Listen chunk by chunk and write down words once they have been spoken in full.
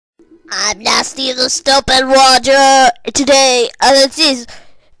I'm nasty the stupid Roger. Today, this is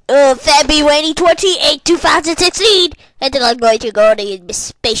February 28, 2016, and then I'm going to go to the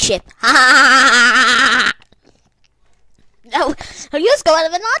spaceship. Ha ha ha ha! No, are you going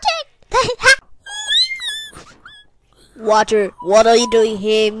to the logic? Roger, what are you doing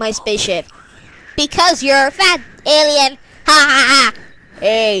here in my spaceship? Because you're a fat alien. Ha ha ha!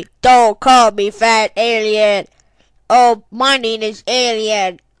 Hey, don't call me fat alien. Oh, my name is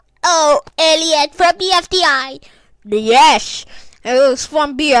Alien. Oh, Alien from BFDI. Yes, it was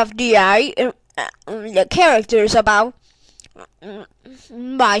from BFDI. The characters about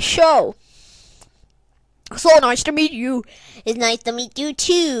my show. So nice to meet you. It's nice to meet you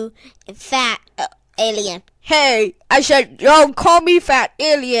too, fat alien. Hey, I said don't call me fat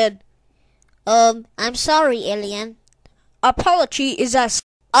alien. I'm sorry, alien. Apology is us.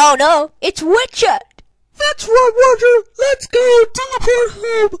 Oh no, it's Richard. That's right, Roger. Let's go teleport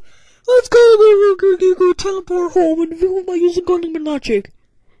home. Let's go teleport home and film by using GrOunded logic.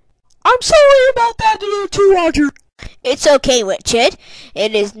 I'm sorry about that too, Roger. It's okay, Richard.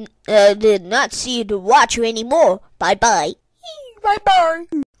 It is did not see you to watch you anymore. Bye bye. Bye bye.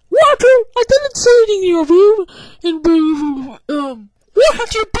 Roger, I didn't say anything of you. And what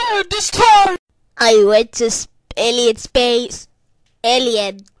have you done this time? I went to alien space.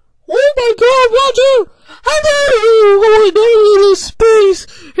 Alien. Oh my God, Roger! How dare you go into space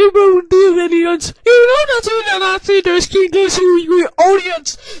and go do aliens? You know that's what I'm not saying. There's your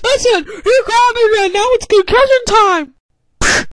audience. Listen, you called me right now. It's concussion time.